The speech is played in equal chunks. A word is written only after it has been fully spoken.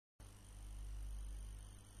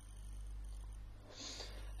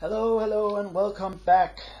Hello and welcome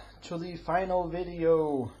back to the final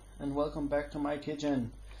video and welcome back to my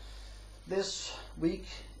kitchen. This week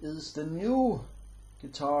is the new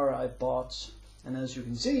guitar I bought, and as you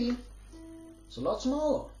can see, it's a lot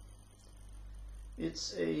smaller.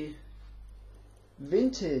 It's a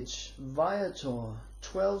vintage Viator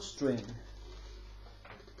 12-string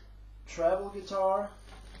travel guitar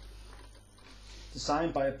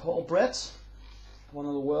designed by Paul Brett, one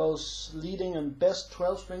of the world's leading and best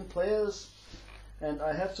 12-string players, and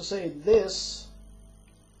I have to say this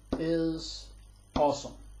is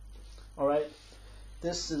awesome. Alright,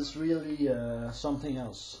 this is really something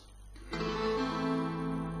else.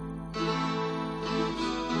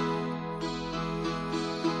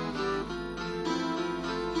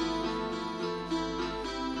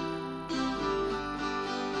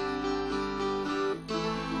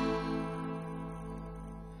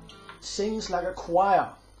 Sings like a choir.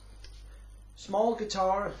 Small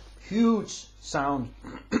guitar, huge sound.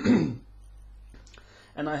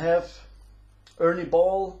 And I have Ernie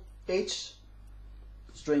Ball H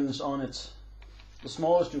strings on it, the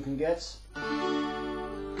smallest you can get.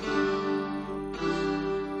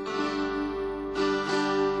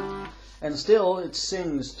 And still it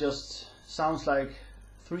sings, just sounds like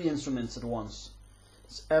 3 instruments at once.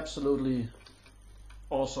 It's absolutely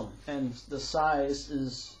awesome, and the size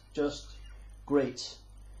is just great.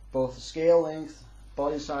 Both the scale length,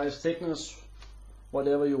 body size, thickness,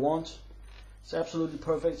 whatever you want. It's absolutely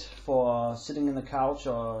perfect for sitting in the couch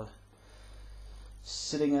or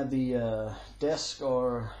sitting at the desk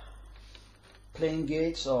or playing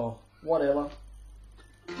gigs or whatever.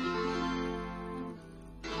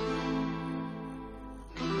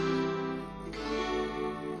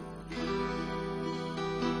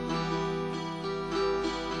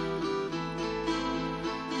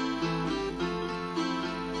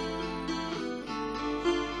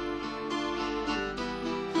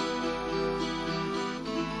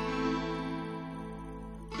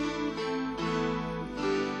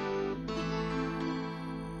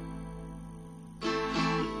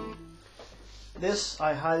 This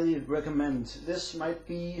I highly recommend. This might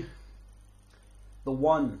be the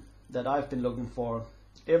one that I've been looking for.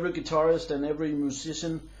 Every guitarist and every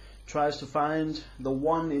musician tries to find the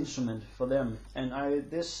one instrument for them, and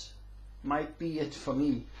this might be it for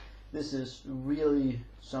me. This is really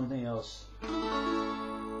something else.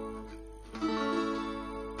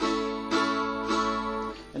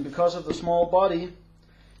 And because of the small body,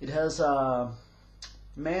 it has a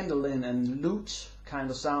mandolin and lute kind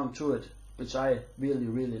of sound to it, which I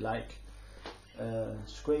really like.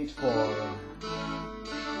 It's great for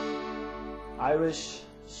Irish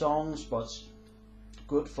songs, but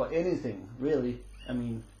good for anything, really. I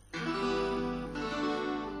mean,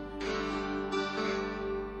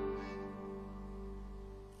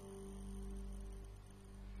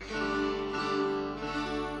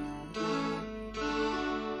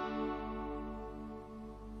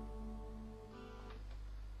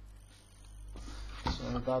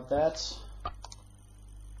 sorry about that.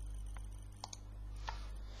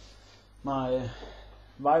 My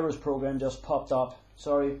virus program just popped up,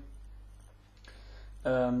 sorry.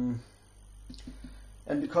 And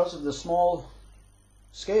because of the small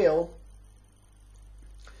scale,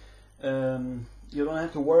 you don't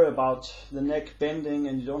have to worry about the neck bending,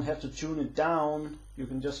 and you don't have to tune it down. You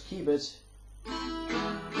can just keep it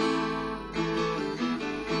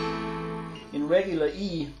in regular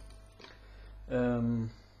E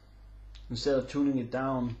instead of tuning it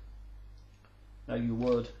down like you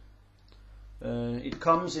would. It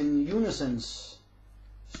comes in unisons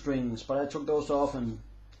strings, but I took those off and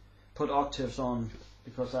put octaves on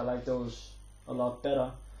because I like those a lot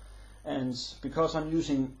better. And because I'm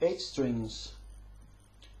using 8 strings,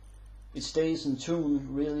 it stays in tune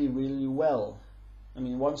really well. I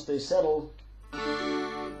mean, once they settle,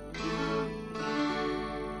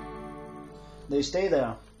 they stay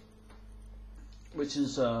there, which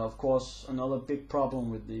is of course another big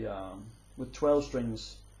problem with the with 12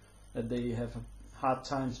 strings, that they have a hard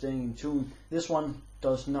time staying in tune. This one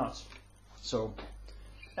does not. So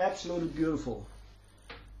absolutely beautiful.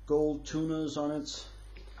 Gold tuners on it,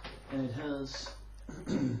 and it has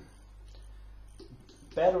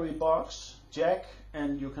battery box, jack,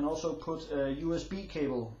 and you can also put a USB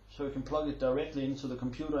cable, so you can plug it directly into the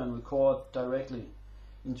computer and record directly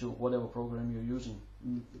into whatever program you're using.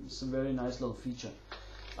 It's a very nice little feature.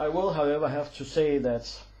 I will, however, have to say that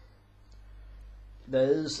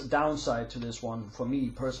there is a downside to this one for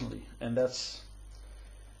me personally, and that's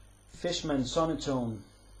Fishman Sonotone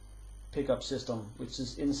pickup system, which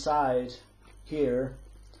is inside here,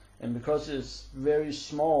 and because it's very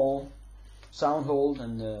small, sound hole,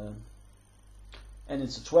 and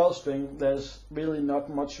it's a 12 string. There's really not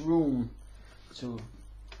much room to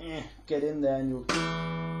get in there, and you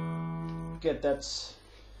get that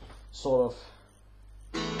sort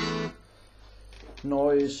of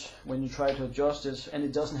noise when you try to adjust it, and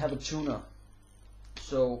it doesn't have a tuner.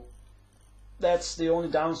 So that's the only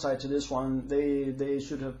downside to this one. They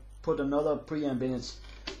should have put another preamp in it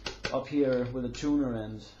up here with a tuner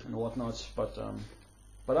and whatnot, but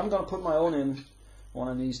I'm gonna put my own in one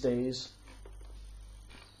of these days.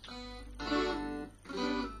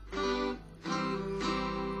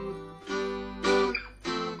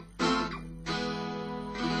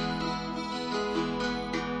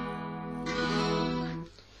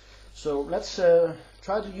 So let's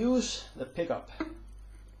try to use the pickup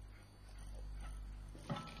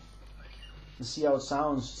and see how it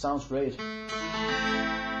sounds. It sounds great.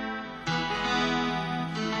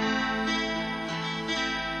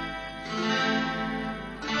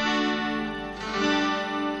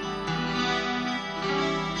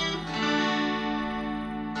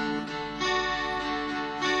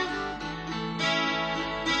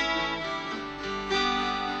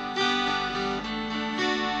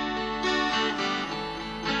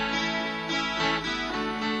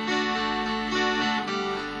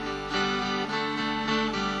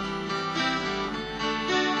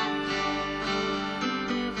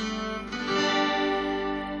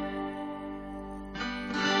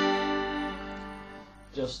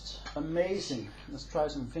 Just amazing. Let's try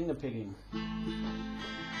some finger picking.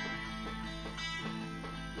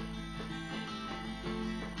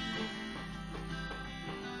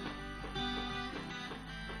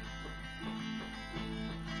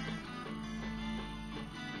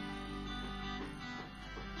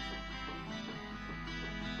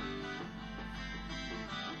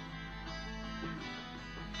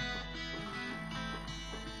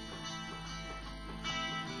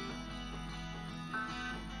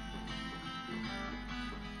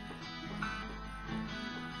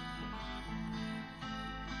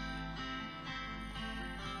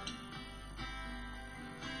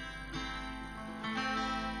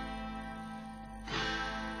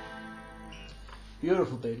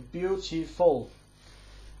 Beautiful, baby, beautiful.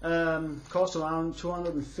 Cost around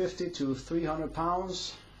 250 to 300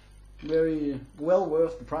 pounds. Very well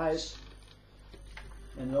worth the price.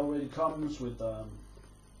 And it already comes with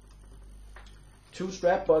 2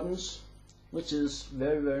 strap buttons, which is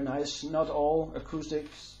very, very nice. Not all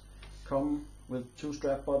acoustics come with 2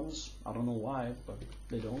 strap buttons. I don't know why, but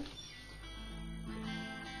they don't.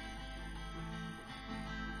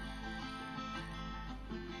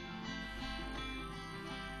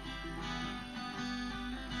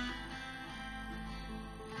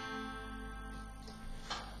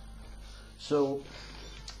 So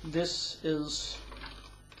this is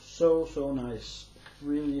so nice,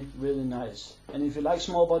 really, really nice. And if you like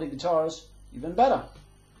small body guitars, even better.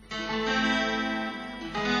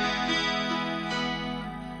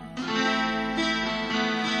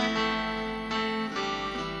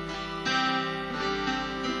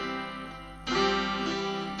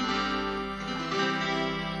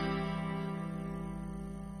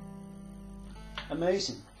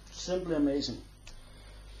 Amazing, simply amazing.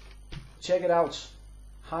 Check it out.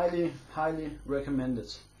 Highly, highly recommend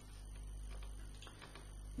it.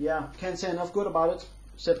 Yeah, can't say enough good about it,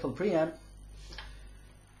 except for the preamp.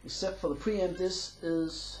 Except for the preamp, this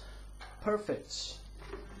is perfect.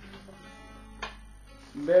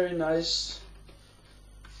 Very nice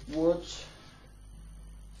wood,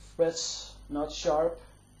 frets not sharp,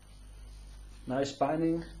 nice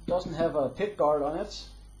binding. Doesn't have a pick guard on it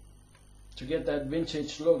to get that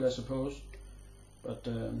vintage look, I suppose, but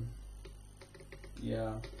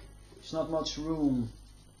yeah, it's not much room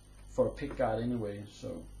for a pick guard anyway,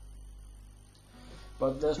 so.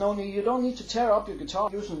 But there's no need, you don't need to tear up your guitar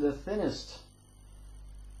using the thinnest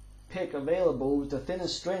pick available with the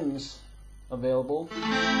thinnest strings available.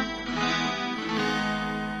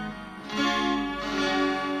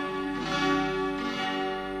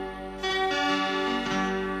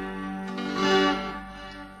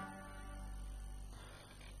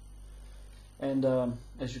 And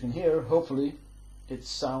as you can hear, hopefully it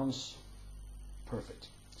sounds perfect.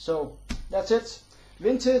 So that's it.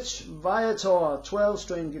 Vintage Viator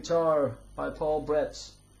 12-string guitar by Paul Brett.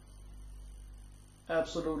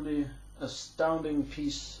 Absolutely astounding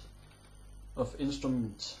piece of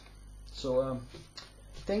instrument. So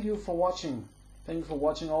thank you for watching. Thank you for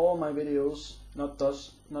watching all my videos. Not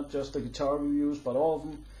just the guitar reviews, but all of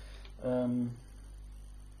them.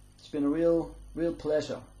 It's been a real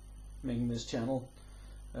pleasure making this channel.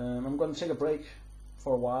 I'm going to take a break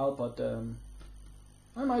for a while, but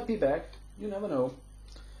I might be back. You never know.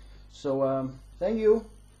 So thank you.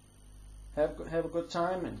 Have a good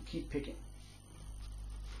time and keep picking.